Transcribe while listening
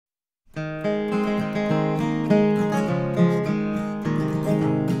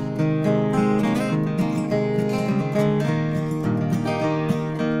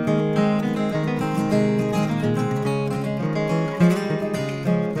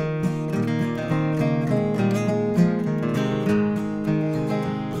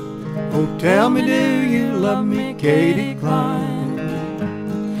tell me, do you love me, Katie Klein?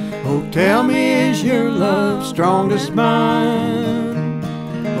 Oh, tell me, is your love strong as mine?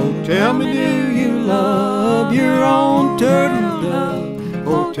 Oh, tell me, do you love your own turtle dove?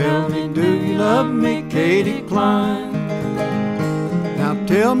 Oh, tell me, do you love me, Katie Klein? Now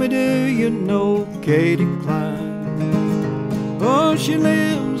tell me, do you know Katie Klein? Oh, she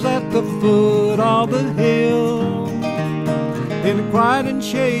lives at the foot of the hill, in a quiet and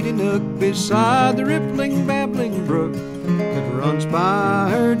shady nook beside the rippling, babbling brook that runs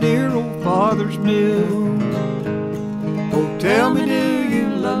by her dear old father's mill. Oh, tell me, do you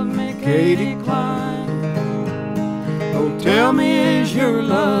love me, Katie Klein? Oh, tell me, is your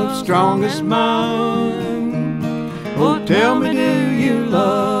love strong as mine? Oh, tell me, do you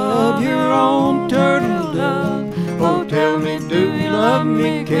love your own turtle dove? Oh, tell me, do you love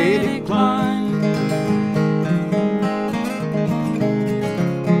me, Katie Klein?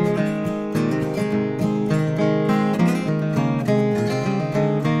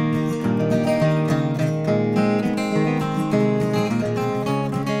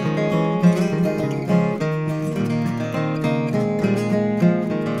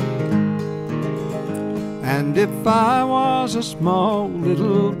 And if I was a small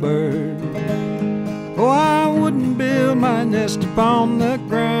little bird, oh, I wouldn't build my nest upon the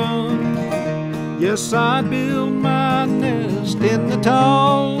ground. Yes, I'd build my nest in the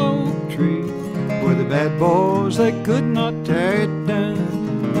tall oak tree, where the bad boys, they could not tear it down.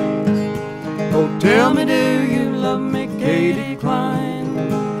 Oh, tell me, do you love me, Katie Klein?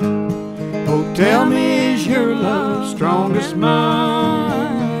 Oh, tell me, is your love strong as mine?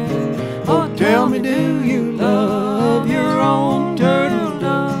 Oh, tell me, do you love your own turtle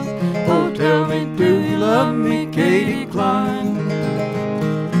dove? Oh, tell me, do you love me, Katie Klein?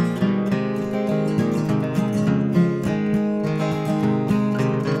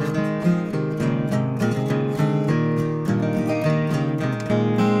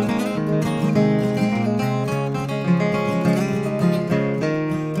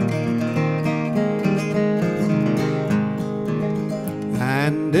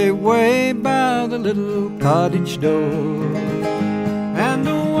 And away by the little cottage door, and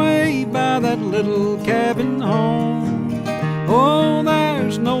away by that little cabin home, oh,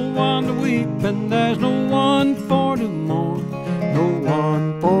 there's no one to weep and there's no one for to mourn, no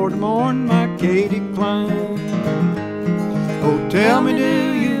one for to mourn my Katie Klein. Oh, tell me,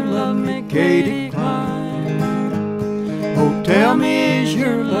 do you love me, Katie Klein? Oh, tell me, is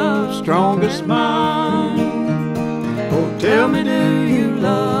your love strong as mine? Oh, tell me, do you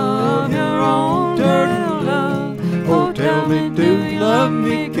love your own turtle dove? Oh, tell me, do you love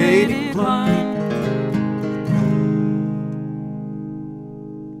me, Katie Klein?